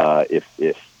 And if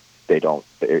they don't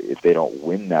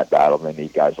win that battle, they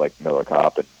need guys like Miller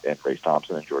Kopp and Race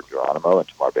Thompson and Jordan Geronimo and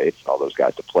Tamar Bates and all those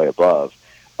guys to play above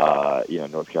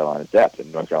North Carolina's depth.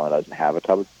 And North Carolina doesn't have a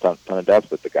ton of depth,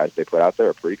 but the guys they put out there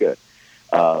are pretty good.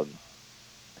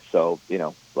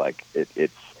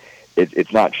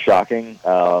 It's not shocking.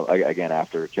 Again,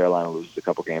 after Carolina loses a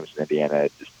couple games in Indiana,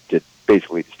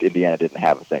 Indiana didn't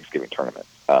have a Thanksgiving tournament.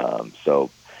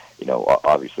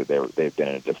 Obviously they've been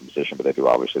in a different position, but they do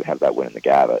obviously have that win in the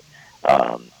Gavitt.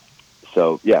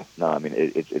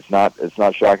 It's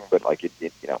not shocking, but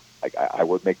I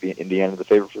would make the Indiana the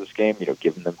favorite for this game,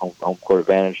 giving them home court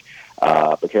advantage.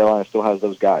 But Carolina still has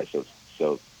those guys,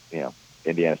 so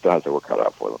Indiana still has their work cut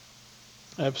out for them.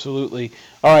 Absolutely.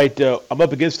 All right, I'm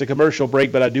up against the commercial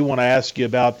break, but I do want to ask you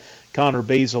about Connor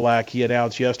Bazelak. He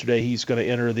announced yesterday he's going to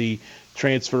enter the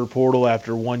transfer portal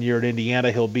after 1 year at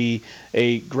Indiana. He'll be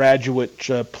a graduate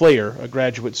player, a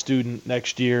graduate student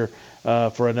next year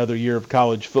for another year of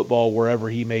college football, wherever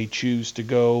he may choose to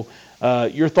go.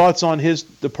 Your thoughts on his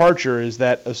departure? Is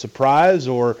that a surprise,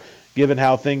 or given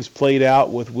how things played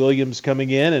out with Williams coming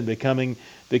in and becoming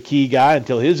the key guy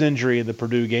until his injury in the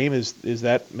Purdue game, is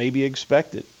that maybe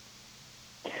expected?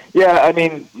 Yeah,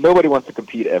 nobody wants to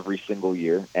compete every single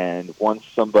year, and once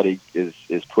somebody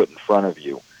is put in front of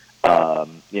you,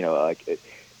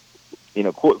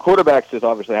 quarterbacks just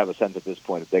obviously have a sense at this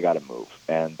point that they got to move,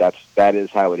 and that is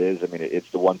how it is.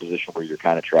 It's the one position where you're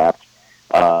kind of trapped.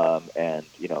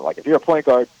 If you're a point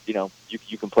guard, you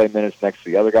can play minutes next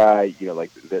to the other guy.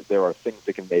 There are things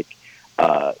that can make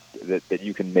that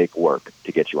you can make work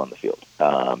to get you on the field.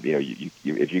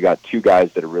 If you got two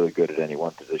guys that are really good at any one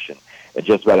position, in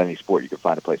just about any sport, you can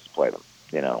find a place to play them.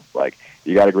 You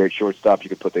got a great shortstop, you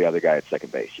can put the other guy at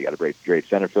second base. You got a great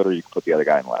center fielder, you can put the other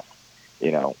guy in left.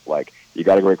 You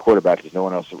got a great quarterback, there's no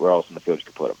one else where else in the field you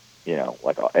can put him.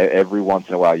 Every once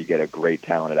in a while you get a great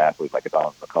talented athlete like a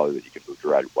Donald McCulley that you can move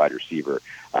to wide receiver,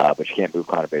 but you can't move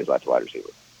Connor Bazelak to wide receiver.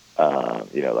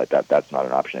 That's not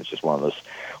an option. It's just one of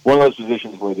those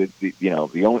positions where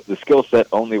the skill set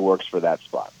only works for that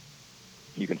spot.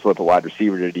 You can flip a wide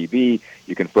receiver to DB.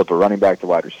 You can flip a running back to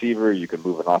wide receiver. You can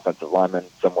move an offensive lineman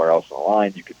somewhere else on the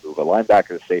line. You can move a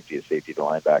linebacker to safety, a safety to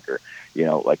linebacker.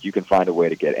 You can find a way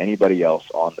to get anybody else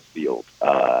on the field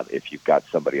if you've got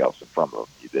somebody else in front of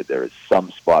them. There is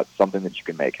some spot, something that you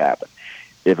can make happen.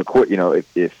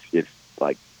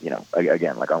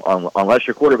 Unless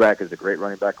your quarterback is a great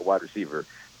running back or wide receiver,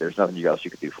 there's nothing else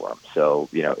you could do for him. So,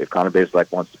 if Connor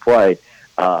Bazelak wants to play,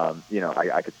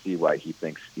 I could see why he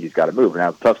thinks he's got to move.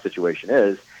 Now, the tough situation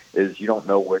is you don't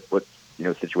know what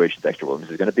situation Dexter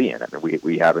Williams is going to be in.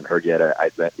 We haven't heard yet.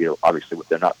 Obviously, with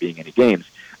there not being any games,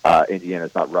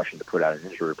 Indiana's not rushing to put out an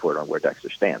injury report on where Dexter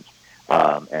stands.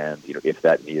 If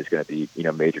that knee is going to be,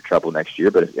 major trouble next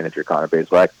year, if you're Connor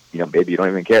Bazelak, maybe you don't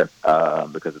even care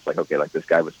because it's this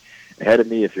guy was ahead of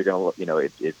me. If you're going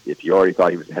to, if you already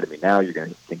thought he was ahead of me now, you're going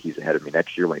to think he's ahead of me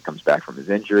next year when he comes back from his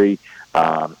injury.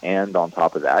 And on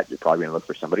top of that, you're probably going to look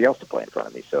for somebody else to play in front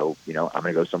of me. So, I'm going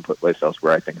to go someplace else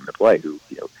where I think I'm going to play who,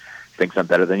 thinks I'm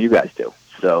better than you guys do.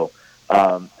 So,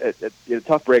 it's a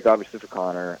tough break, obviously, for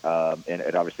Connor. And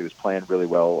it obviously was playing really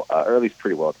well, or at least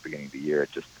pretty well at the beginning of the year.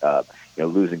 It just,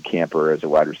 losing Camper as a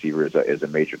wide receiver is a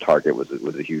major target was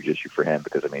a huge issue for him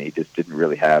because, he just didn't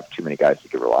really have too many guys he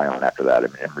could rely on after that.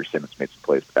 Emory Simmons made some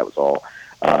plays, but that was all.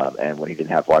 And when he didn't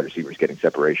have wide receivers getting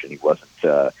separation, he wasn't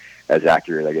as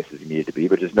accurate, I guess, as he needed to be.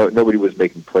 But just nobody was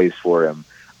making plays for him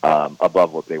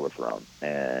above what they were throwing.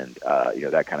 And,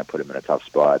 that kind of put him in a tough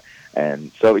spot.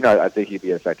 And so, I think he'd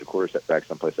be an effective quarterback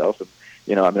someplace else. And,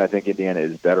 I think Indiana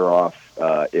is better off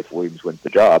if Williams wins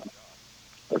the job.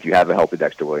 If you have a healthy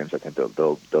Dexter Williams, I think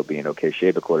they'll be in okay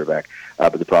shape at quarterback.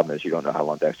 But the problem is you don't know how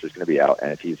long Dexter's going to be out.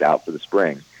 And if he's out for the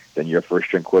spring, then your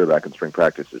first-string quarterback in spring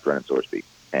practice is Brennan Sorsby.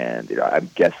 And, I'm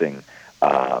guessing,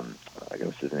 I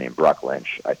guess his name, Brock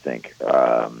Lynch, I think.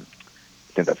 I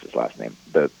think that's his last name.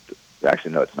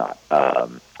 Actually, no, it's not.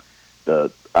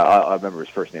 I remember his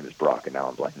first name is Brock, and now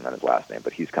I'm blanking on his last name,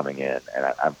 but he's coming in,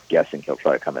 and I'm guessing he'll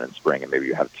try to come in spring, and maybe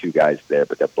you have two guys there,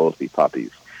 but they'll both be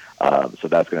puppies. So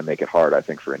that's going to make it hard, I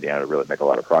think, for Indiana to really make a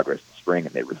lot of progress in spring,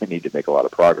 and they really need to make a lot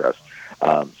of progress.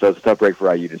 So it's a tough break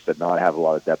for IU just to not have a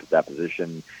lot of depth at that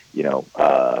position.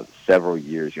 Several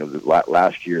years,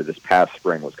 last year, this past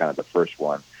spring was kind of the first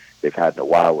one they've had in a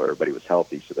while where everybody was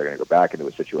healthy, so they're going to go back into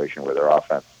a situation where their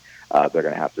offense, they're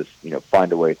going to have to,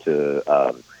 find a way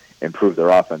to improve their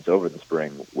offense over the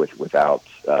spring without,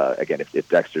 again, if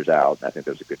Dexter's out, and I think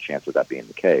there's a good chance of that being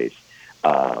the case,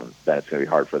 then it's going to be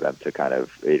hard for them to kind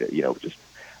of, just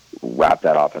wrap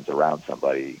that offense around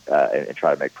somebody and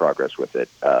try to make progress with it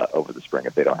over the spring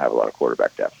if they don't have a lot of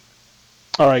quarterback depth.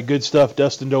 All right, good stuff,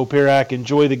 Dustin Dopirak.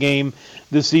 Enjoy the game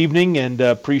this evening, and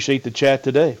appreciate the chat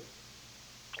today.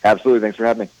 Absolutely. Thanks for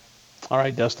having me. All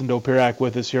right, Dustin Dopirak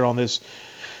with us here on this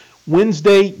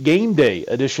Wednesday game day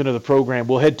edition of the program.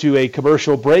 We'll head to a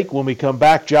commercial break. When we come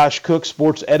back, Josh Cook,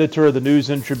 sports editor of the News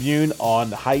and Tribune,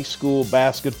 on high school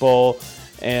basketball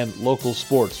and local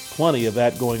sports. Plenty of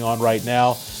that going on right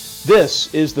now.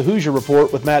 This is the Hoosier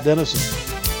Report with Matt Dennison.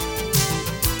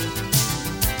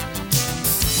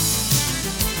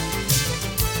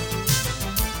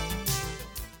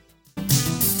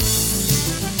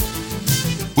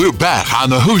 We're back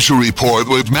on the Hoosier Report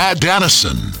with Matt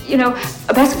Dennison.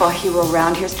 A basketball hero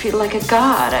around here is treated like a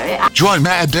god. Join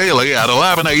Matt daily at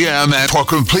 11 a.m. for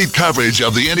complete coverage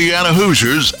of the Indiana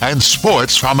Hoosiers and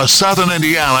sports from a Southern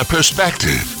Indiana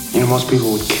perspective. Most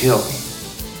people would kill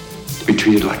to be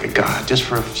treated like a god just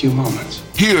for a few moments.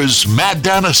 Here's Matt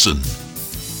Dennison.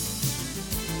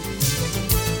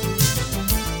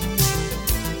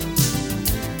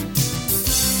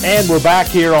 And we're back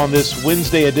here on this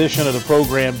Wednesday edition of the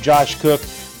program. Josh Cook,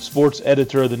 sports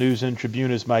editor of the News and Tribune,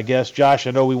 is my guest. Josh,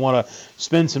 I know we want to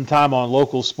spend some time on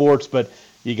local sports, but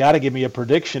you got to give me a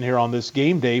prediction here on this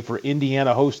game day for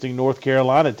Indiana hosting North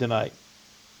Carolina tonight.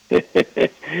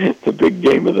 It's a big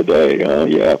game of the day.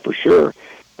 Yeah, for sure.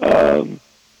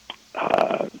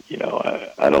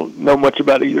 I don't know much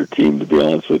about either team, to be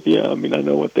honest with you. I mean, I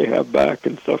know what they have back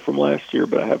and stuff from last year,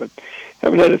 but I haven't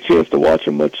had a chance to watch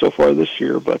them much so far this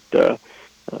year. But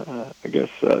I guess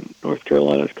North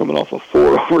Carolina's coming off a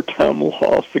 4 overtime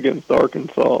loss against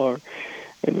Arkansas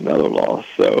and another loss.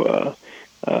 So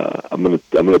I'm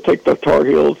gonna take the Tar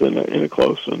Heels in a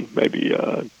close one, maybe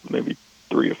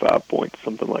 3 to 5 points,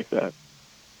 something like that.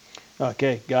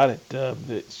 Okay, got it.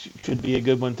 It should be a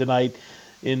good one tonight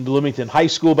in Bloomington. High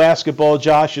school basketball,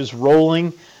 Josh, is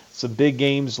rolling. Some big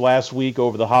games last week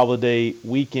over the holiday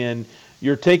weekend.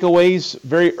 Your takeaways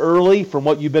very early from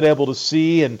what you've been able to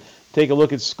see and take a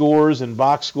look at scores and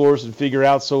box scores and figure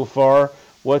out so far.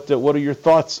 What are your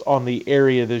thoughts on the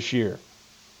area this year?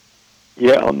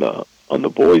 Yeah, on the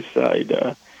boys'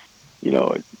 side,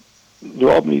 New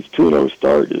Albany's 2-0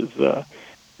 start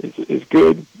is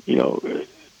good.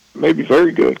 Maybe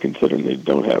very good considering they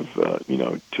don't have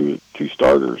two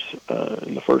starters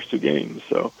in the first two games.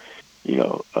 So,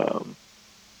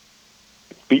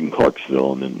 beating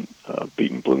Clarksville and then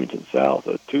beating Bloomington South,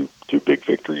 two big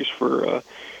victories for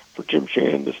Jim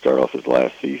Shannon to start off his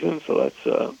last season. So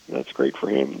that's great for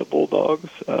him and the Bulldogs.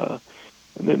 And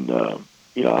then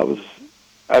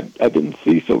I didn't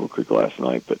see Silver Creek last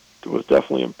night, but was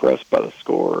definitely impressed by the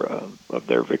score of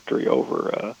their victory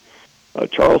over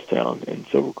Charlestown, and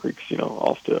Silver Creek's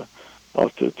off to a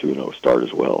 2-0 start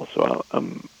as well. So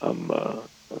I'm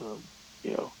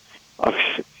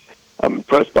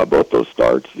impressed by both those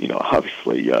starts.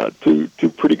 Obviously two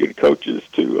pretty good coaches,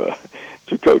 two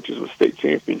coaches with state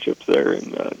championships there,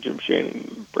 and Jim Shannon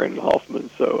and Brandon Hoffman.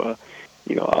 So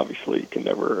obviously you can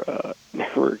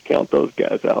never count those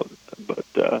guys out. But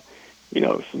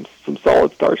some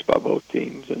solid starts by both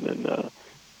teams, and then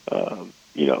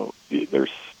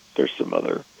there's some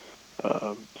other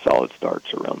solid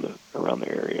starts around the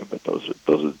area, but those are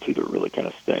the two that really kind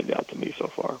of stand out to me so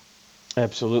far.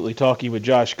 Absolutely. Talking with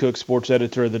Josh Cook, sports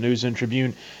editor of the News and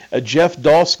Tribune. A Jeff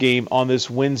Doss game on this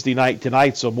Wednesday night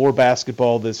tonight, so more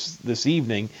basketball this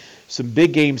evening. Some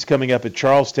big games coming up at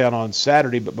Charlestown on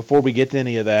Saturday, but before we get to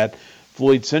any of that,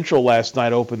 Floyd Central last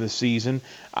night opened the season.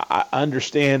 I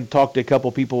understand, talked to a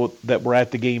couple people that were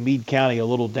at the game, Meade County a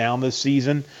little down this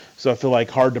season, so I feel like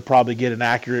hard to probably get an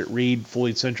accurate read.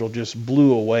 Floyd Central just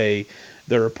blew away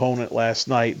their opponent last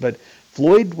night. But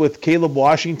Floyd, with Caleb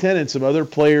Washington and some other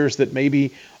players that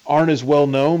maybe aren't as well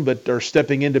known but are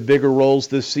stepping into bigger roles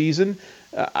this season,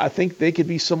 I think they could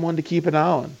be someone to keep an eye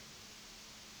on.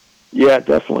 Yeah,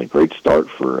 definitely. Great start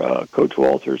for Coach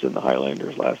Walters and the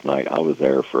Highlanders last night. I was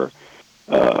there for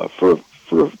a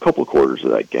couple of quarters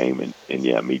of that game, and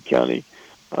yeah, Meade County,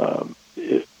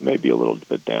 maybe a little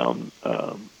bit down.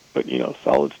 But,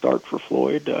 solid start for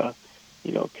Floyd.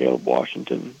 Caleb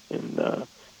Washington and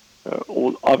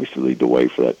will obviously lead the way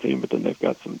for that team, but then they've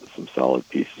got some solid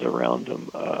pieces around them.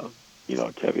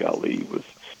 Tevi Ali was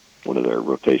one of their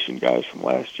rotation guys from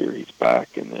last year. He's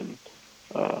back, and then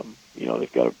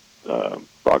they've got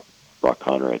Brock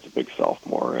Conrad's a big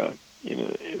sophomore,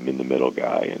 in the middle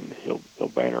guy, and he'll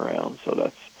bang around. So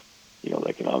that's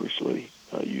they can obviously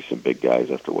use some big guys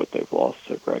after what they've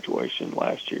lost at graduation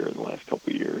last year and the last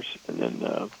couple of years, and then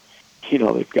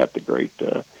they've got the great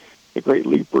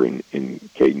leaper in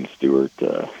Caden Stewart.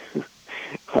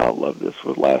 I love this.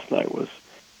 Last night was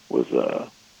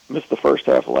missed the first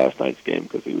half of last night's game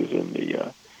because he was in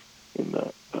the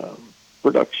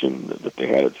production that they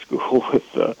had at school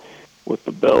with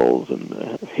the bells,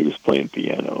 and he was playing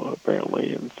piano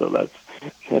apparently, and so that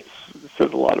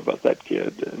says a lot about that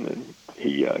kid. And then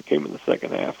he came in the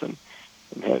second half and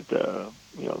had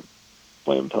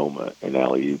slammed home an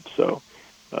alley-oop. So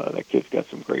that kid's got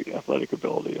some great athletic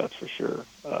ability, that's for sure.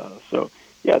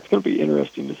 It's going to be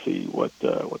interesting to see what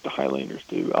the Highlanders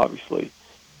do. Obviously,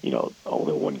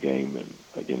 only one game and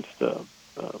against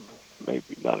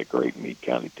maybe not a great Meade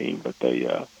County team, but they've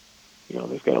got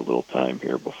a little time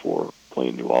here before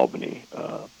playing New Albany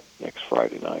next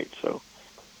Friday night. So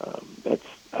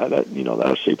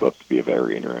that'll shape up to be a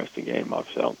very interesting game.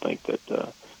 Obviously, I don't think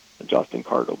that Justin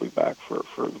Carter will be back for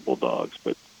the Bulldogs,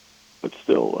 but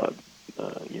still,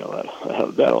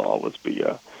 that'll always be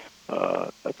a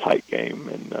tight game.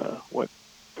 And when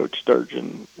Coach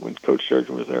Sturgeon was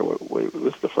there, it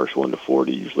was the first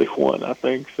 1-40 usually won, I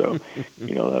think. So,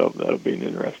 that'll be an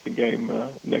interesting game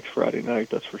next Friday night,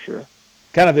 that's for sure.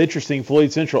 Kind of interesting.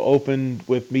 Floyd Central opened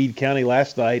with Meade County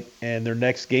last night, and their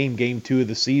next game 2 of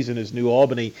the season, is New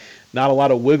Albany. Not a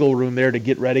lot of wiggle room there to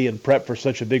get ready and prep for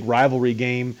such a big rivalry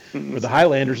game for the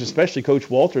Highlanders, especially Coach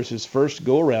Walters, his first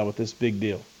go-around with this big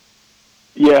deal.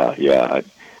 Yeah.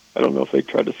 I don't know if they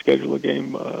tried to schedule a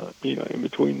game, in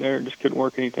between there and just couldn't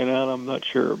work anything out. I'm not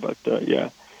sure, but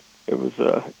it was.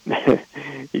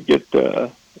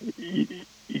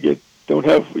 Don't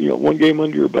have one game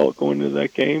under your belt going into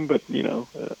that game, but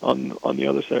on the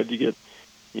other side you get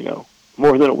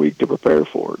more than a week to prepare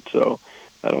for it. So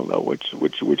I don't know which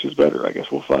is better. I guess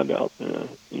we'll find out in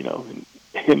a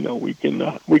week and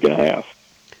a half.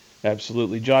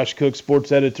 Absolutely. Josh Cook,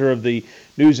 sports editor of the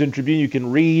News and Tribune. You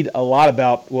can read a lot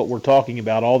about what we're talking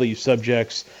about, all these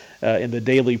subjects, in the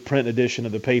daily print edition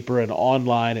of the paper and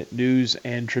online at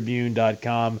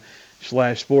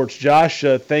newsandtribune.com/sports. Josh,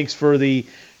 thanks for the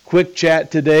quick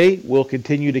chat today. We'll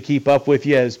continue to keep up with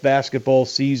you as basketball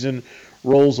season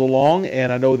rolls along,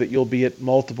 and I know that you'll be at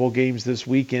multiple games this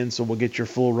weekend, so we'll get your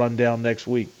full rundown next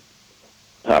week.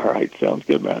 All right. Sounds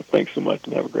good, man. Thanks so much,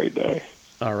 and have a great day.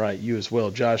 All right, you as well.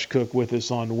 Josh Cook with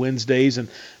us on Wednesdays. And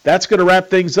that's going to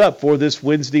wrap things up for this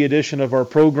Wednesday edition of our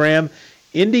program.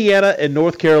 Indiana and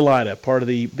North Carolina, part of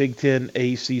the Big Ten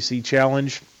ACC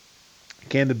Challenge.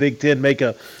 Can the Big Ten make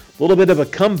a little bit of a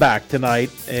comeback tonight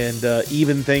and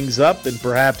even things up and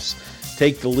perhaps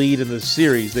take the lead in the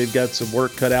series? They've got some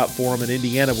work cut out for them, and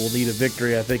Indiana will need a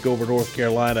victory, I think, over North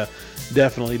Carolina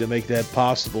definitely to make that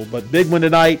possible. But big one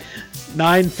tonight,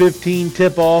 9:15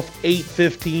 tip-off,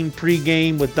 8:15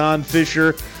 pregame with Don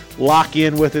Fisher. Lock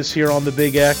in with us here on the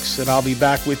Big X, and I'll be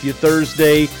back with you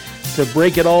Thursday to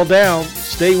break it all down.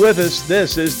 Stay with us.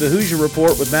 This is the Hoosier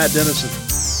Report with Matt Dennison.